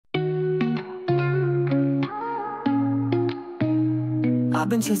I've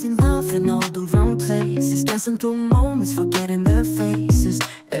been chasing love in all the wrong places, dancing through moments, forgetting their faces.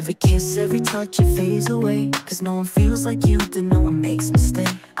 Every kiss, every touch, it fades away, cause no one feels like you do, no one makes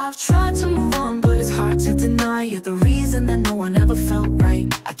mistakes. I've tried to move on, but it's hard to deny you're the reason that no one ever felt right.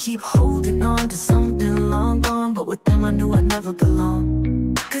 I keep holding on to something long gone, but with them I knew I'd never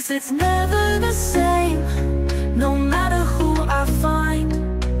belong. Cause it's never the same, no matter who I find.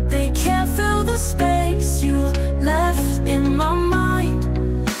 They can't fill the space you left in my mind.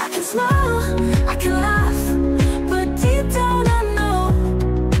 I can smile, I can laugh, but deep down I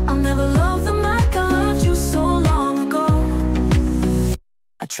know I'll never love them like I loved you so long ago.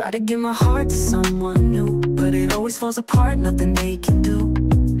 I try to give my heart to someone new, but it always falls apart, nothing they can do.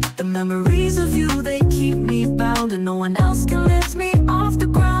 The memories of you, they keep me bound, and no one else can lift me off the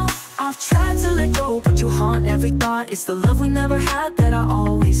ground. I've tried to let go, but you haunt every thought. It's the love we never had that I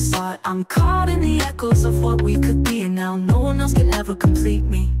always sought. I'm caught in the echoes of what we could be, and now no one else can ever complete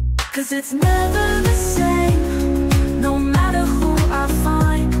me. Cause it's never the same, no matter who I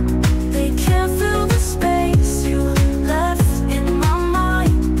find. They can't fill the space you left in my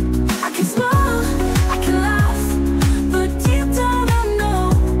mind. I can smile, I can laugh, but deep down I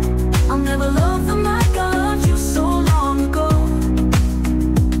know I'll never love them like I loved you so long ago.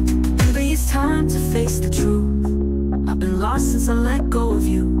 Maybe it's time to face the truth. I've been lost since I let go of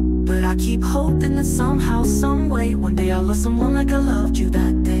you, but I keep hoping that somehow, someway, one day I'll love someone like I loved you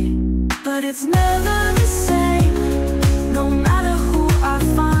that day. But it's never the same, no matter who I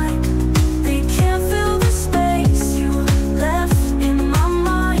find.